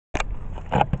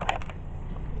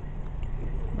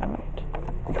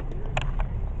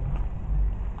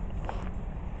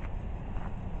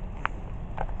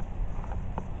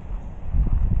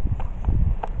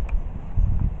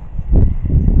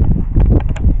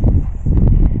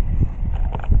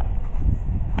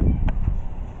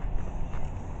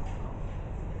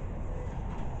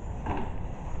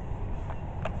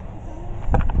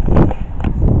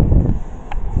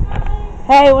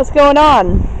Hey, what's going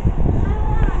on?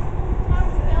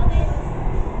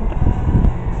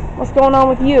 What's going on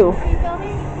with you? Are you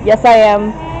filming? Yes, I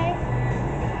am.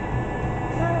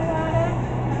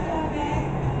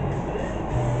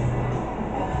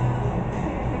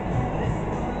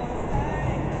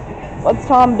 What's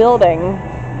Tom building?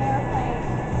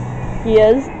 He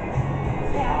is?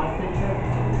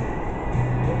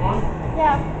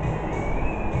 Yeah.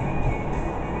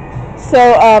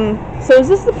 So is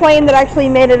this the plane that actually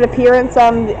made an appearance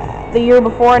the year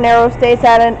before in Aero States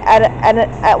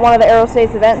at one of the Aero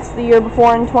States events the year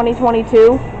before in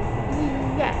 2022?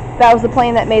 Yes. That was the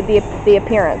plane that made the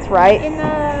appearance, right? In the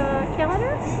calendar?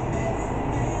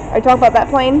 Are you talking about that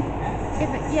plane?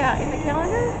 In the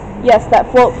calendar? Yes, that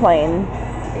float plane.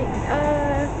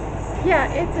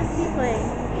 Yeah, it's a seaplane.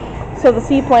 So the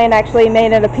seaplane actually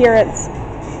made an appearance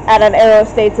at an Aero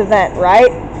States event,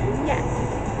 right? Yes.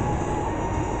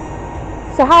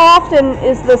 So how often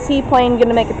is the seaplane going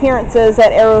to make appearances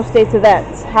at Aero States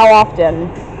events? How often?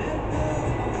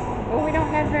 Well, we don't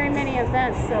have very many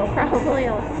events, so probably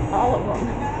all of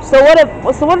them. So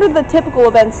what are the typical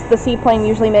events the seaplane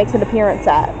usually makes an appearance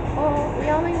at? Well, we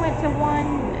only went to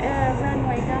one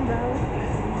runway gumbo,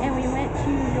 and we went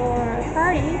to your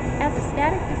party as a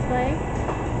static display.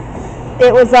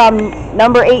 It was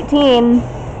number 18.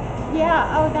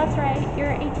 Yeah, oh, that's right, your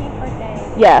 18th birthday.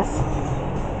 Yes.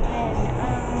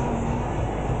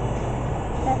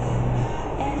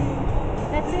 And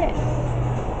that's it.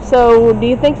 So do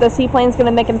you think the seaplane's going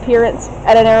to make an appearance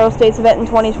at an Aero States event in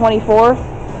 2024?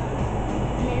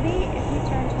 Maybe if you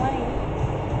turn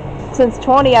 20. Since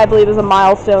 20, I believe, is a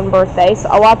milestone birthday, so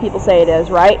a lot of people say it is,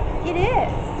 right? It is.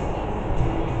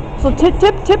 So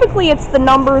typically it's the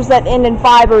numbers that end in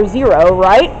 5 or 0,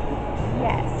 right?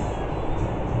 Yes.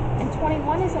 And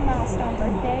 21 is a milestone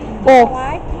birthday. Well,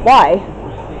 why? Why?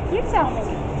 You tell me.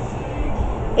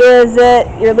 Is it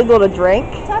you're legal to drink?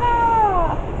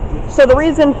 Ta-da! So the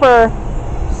reason for,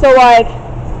 so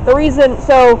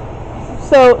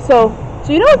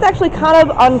you know it's actually kind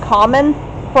of uncommon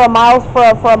for a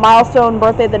milestone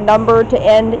birthday, the number to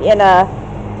end in a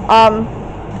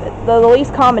the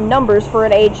least common numbers for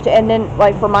an age to end in,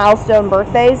 like, for milestone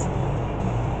birthdays.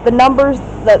 The numbers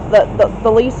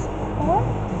the least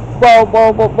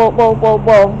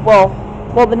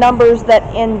the numbers that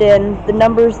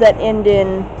end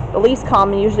in the least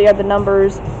common usually are the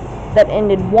numbers that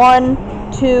end in 1,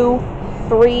 2,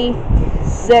 3,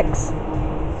 6,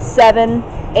 7,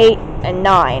 8, and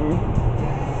 9.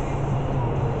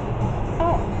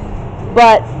 Oh.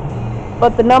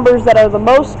 But the numbers that are the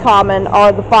most common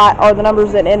are the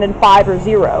numbers that end in 5 or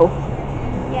 0.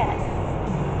 Yes.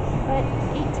 But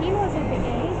 18 was a big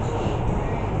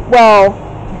age. Well,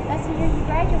 that's the year you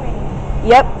graduated.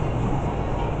 Yep.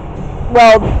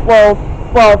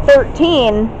 Well,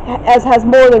 13 has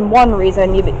more than one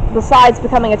reason. Besides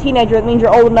becoming a teenager, it means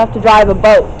you're old enough to drive a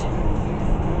boat.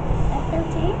 At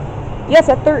 13? Yes,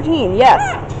 at 13, yes.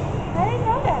 Ah, I didn't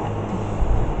know that.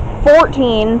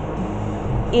 14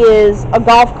 is a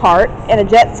golf cart and a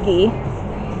jet ski.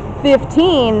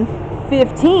 15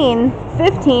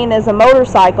 is a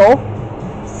motorcycle.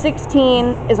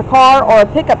 16 is a car or a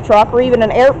pickup truck or even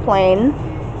an airplane.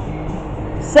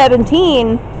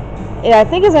 17, I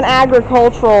think, is an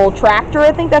agricultural tractor.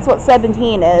 I think that's what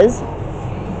 17 is.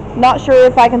 Not sure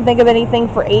if I can think of anything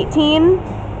for 18. You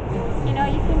know,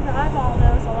 you can drive all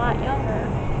those a lot younger.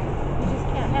 You just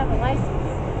can't have a license.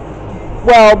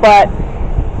 Well, but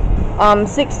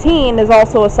 16 is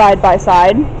also a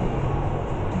side-by-side.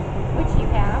 Which you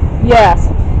have. Yes,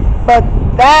 but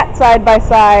that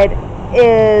side-by-side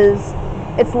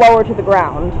it's lower to the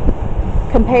ground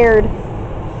compared,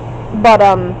 but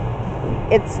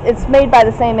it's made by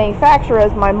the same manufacturer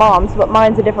as my mom's, but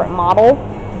mine's a different model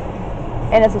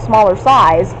and it's a smaller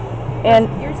size. And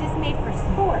yours is made for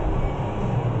sport.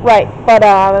 Right, but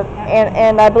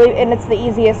and I believe, and it's the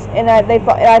easiest, and I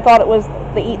thought it was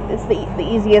the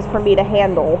easiest for me to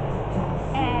handle.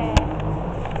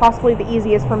 Possibly the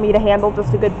easiest for me to handle,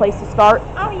 just a good place to start.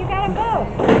 Oh, you got them both.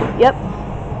 Yep.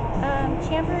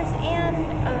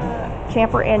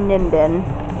 Champer and Ninden.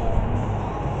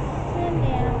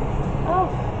 Oh.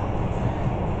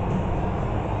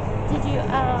 Did you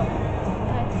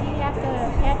do you have to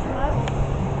patch him up?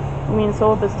 You mean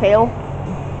sew up his tail?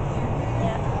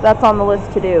 Yeah. That's on the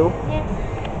list to do. Yeah.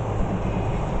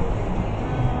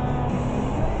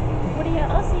 What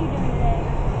else are you doing today?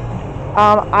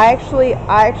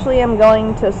 I actually am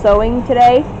going to sewing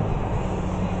today.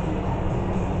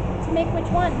 To make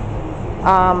which one?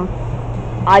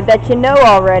 I bet you know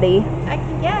already. I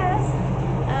can guess.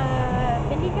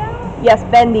 Bendigo? Yes,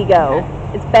 Bendigo.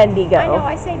 It's Bendigo. I know,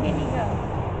 I say Bendigo.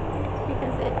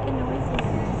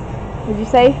 What'd you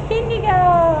say?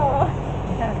 Bendigo.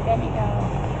 Bendigo.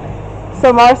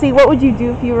 So Marcy, what would you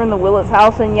do if you were in the Willits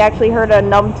house and you actually heard a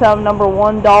Num Tum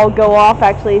 #1 doll go off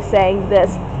actually saying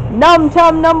this? Num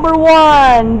Tum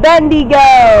 #1,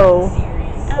 Bendigo!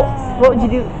 What would you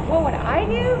do? What would I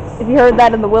do? If you heard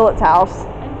that in the Willits house?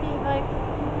 I'd be like,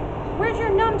 where's your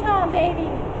Num Tum, baby?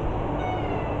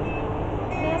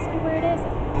 And ask you where it is.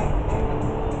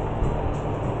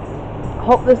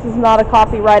 Hope this is not a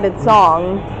copyrighted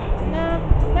song. No,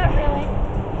 not really.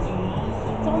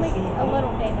 It's only a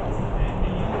little famous.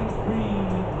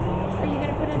 Are you going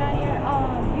to put it on your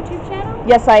YouTube channel?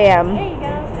 Yes, I am. There you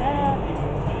go.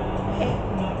 Okay.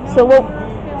 No So what? more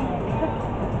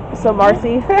filming. So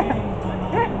Marcy,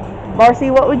 Marcy,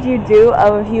 what would you do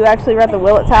if you actually were at the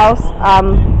Willits house?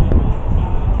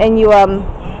 And you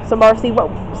So Marcy,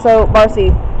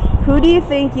 who do you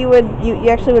think you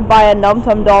actually would buy a Num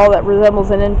Tum doll that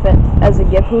resembles an infant as a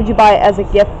gift? Who would you buy it as a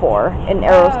gift for in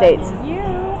Aero states? You.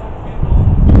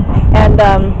 And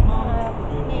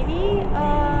Maybe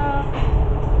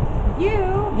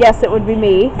you. yes, it would be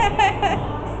me.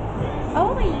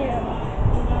 Only you.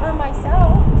 Or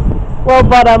myself. Well,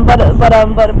 but it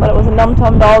was a Num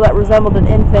Tum doll that resembled an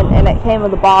infant, and it came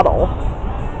with a bottle.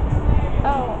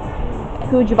 Oh.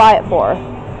 Who would you buy it for? You.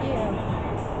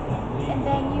 And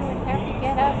then you would have to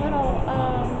get a little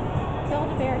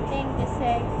Build-A-Bear thing to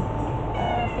say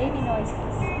baby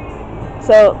noises.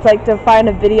 So it's like to find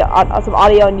a video, some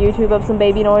audio on YouTube of some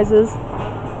baby noises.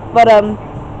 But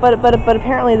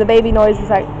apparently the baby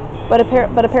noises,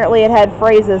 apparently it had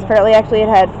phrases. Apparently, actually, it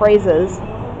had phrases.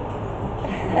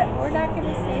 We're not going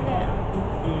to say that.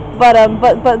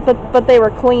 But they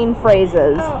were clean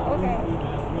phrases. Oh, okay.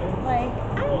 Like,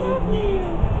 I love you.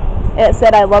 It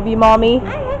said, "I love you, mommy."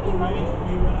 I love you, mommy.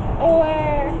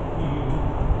 Or,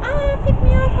 pick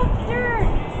me off of dirt.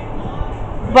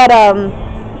 But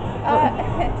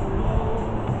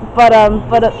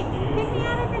Pick me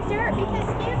out of the dirt because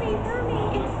Scammy threw me.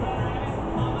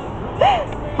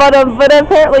 but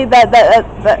apparently that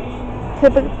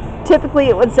typically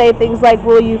it would say things like,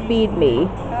 "Will you feed me?"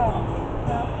 Oh,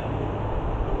 well.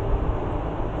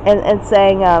 and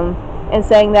saying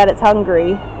that it's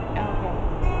hungry. Okay.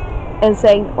 And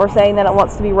saying that it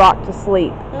wants to be rocked to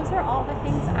sleep. Those are all the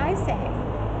things I say.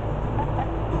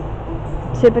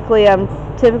 Typically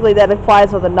that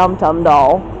applies with a Num Tum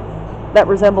doll that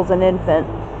resembles an infant.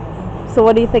 So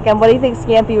what do you think? What do you think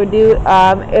Scampy would do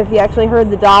if he actually heard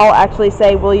the doll actually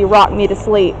say, "Will you rock me to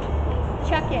sleep?"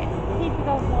 Chuck it. He'd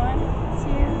go 1,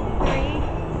 2, 3.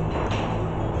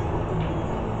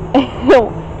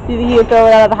 Do you think he would throw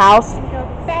it out of the house? And go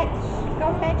fetch.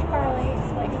 Go fetch Carly.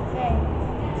 Is what he'd say.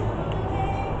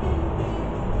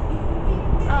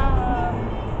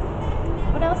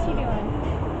 What else you doing?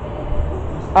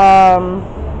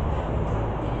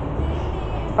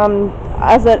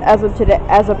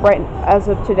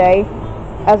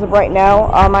 As of right now,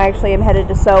 I actually am headed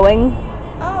to sewing.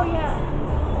 Oh yeah,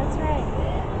 that's right.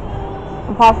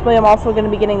 And possibly I'm also going to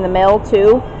be getting the mail too.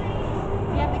 You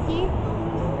have the key?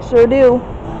 Sure do.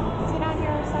 Is it on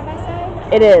your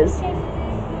side-by-side? It is. Are you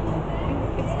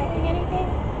expecting anything?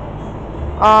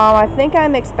 I think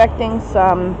I'm expecting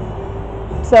some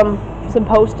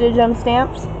postage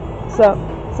stamps.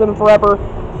 Some forever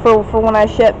for when I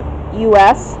ship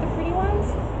U.S. The pretty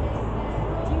ones?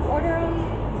 Do you order them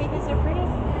because they're pretty?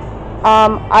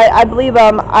 I believe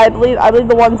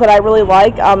the ones that I really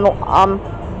like.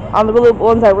 The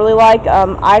ones I really like.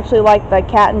 I actually like the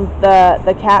cat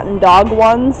and dog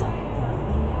ones.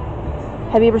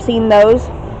 Have you ever seen those?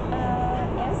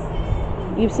 Yes.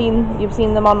 You've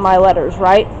seen them on my letters,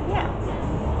 right? Yeah.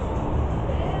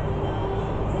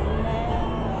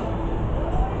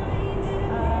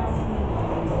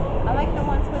 I like the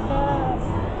ones with the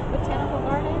botanical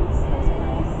gardens. Those are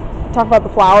nice. Talk about the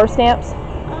flower stamps.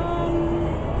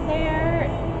 They're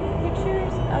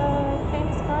pictures of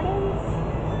famous gardens.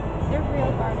 They're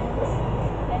real gardens,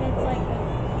 and it's like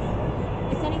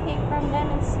it's anything from them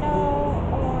and snow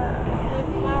or with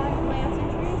flowering plants and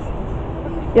trees.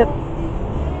 Yep.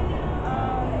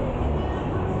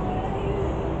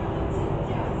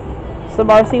 So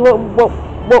Marcy,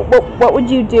 what would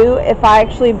you do if I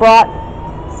actually brought?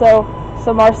 So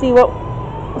Marcy, what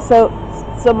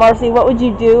would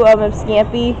you do if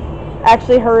Scampy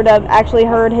actually heard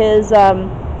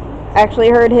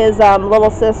his little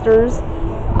sisters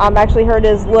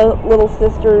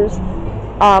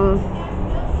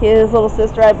his little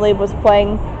sister I believe was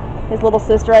playing. His little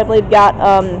sister I believe got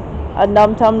a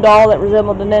Num Tum doll that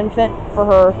resembled an infant for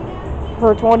her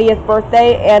 20th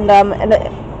birthday, and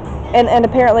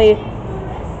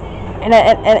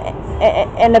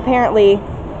apparently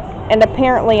and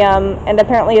apparently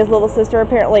his little sister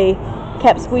apparently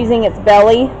kept squeezing its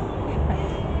belly.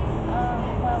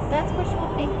 Well, that's wishful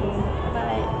thinking,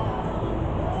 but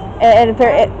And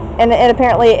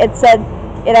apparently it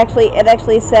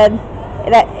actually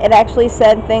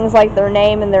said things like their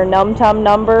name and their num-tum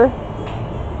number.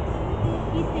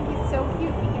 you think it's so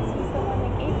cute because he's the one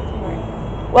that gave it to her.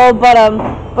 Well,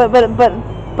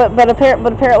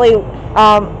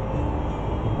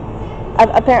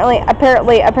 apparently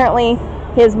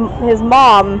his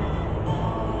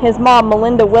mom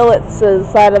Melinda Willits'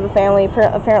 side of the family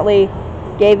apparently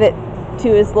gave it to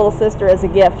his little sister as a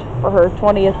gift for her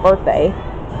 20th birthday.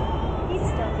 He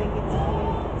still think it's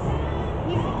cute.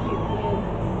 He's a cute kid.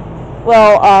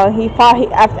 Well, he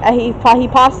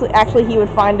would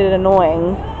find it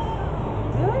annoying.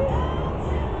 Really?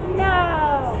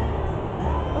 No.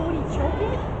 Oh, would he choke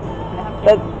it? No, I'm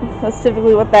kidding. That's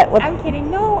typically what I'm kidding.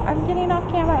 No, I'm getting off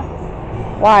camera.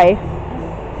 Why?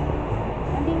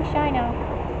 I'm being shy now.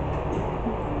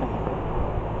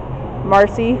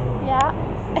 Marcy, Yeah.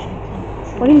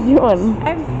 what are you doing?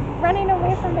 I'm running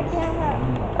away from the camera.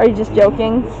 Are you just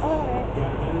joking? A little bit.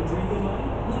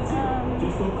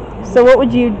 So what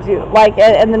would you do? Like,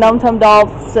 and the Num Tum doll,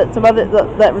 some other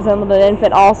that resembled an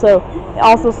infant. Also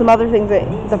some other things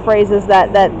the phrases that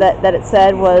it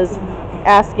said was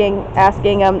asking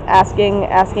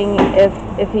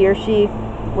if he or she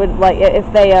would if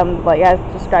they like I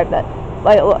described that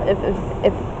like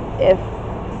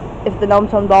if the Num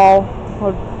Tum doll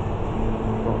would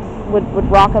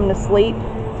rock him to sleep.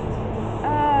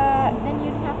 Then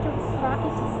you'd have to rock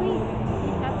it to sleep.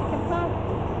 You'd have to comply.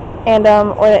 And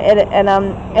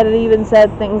it even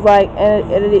said things like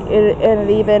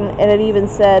it even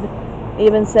said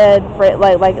for it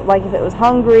like if it was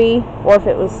hungry or if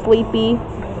it was sleepy.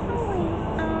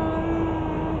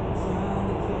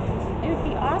 It would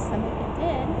be awesome if it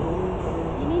did.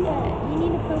 You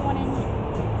need to put one in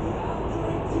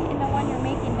the one you're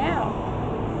making now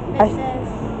that says,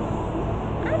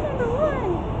 "I'm number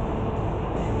one.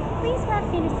 Please rock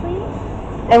me to sleep."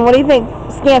 And what do you think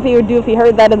Scampy would do if he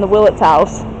heard that in the Willits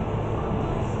house? He'd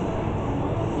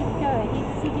go. He'd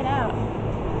seek it out.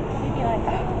 He'd be like,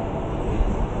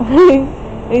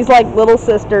 He's like little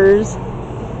sisters.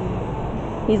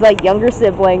 He's like younger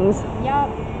siblings. "Yup."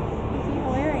 He'd be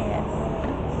hilarious.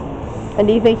 And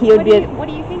do you think he would What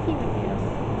do you think he would do?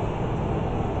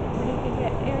 Would he think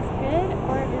it was good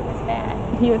or if it was bad?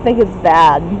 He would think it's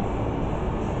bad.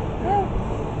 Oh.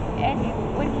 And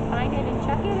would he find it and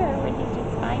chuck it, or would he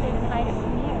just find it and hide it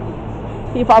from you?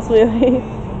 He possibly.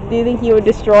 Do you think he would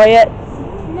destroy it?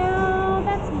 No,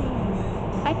 that's mean.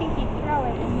 I think he'd throw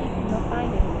it and make you go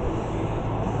find it.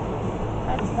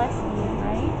 That's less mean,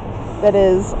 right? That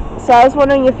is. So I was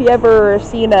wondering if you ever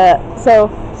seen so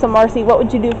Marcy, what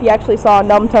would you do if you actually saw a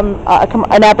Num Tum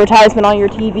an advertisement on your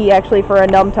TV actually for a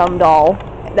Num Tum doll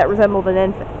that resembled an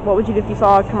infant? What would you do if you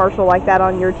saw a commercial like that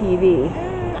on your TV?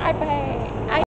 I'd buy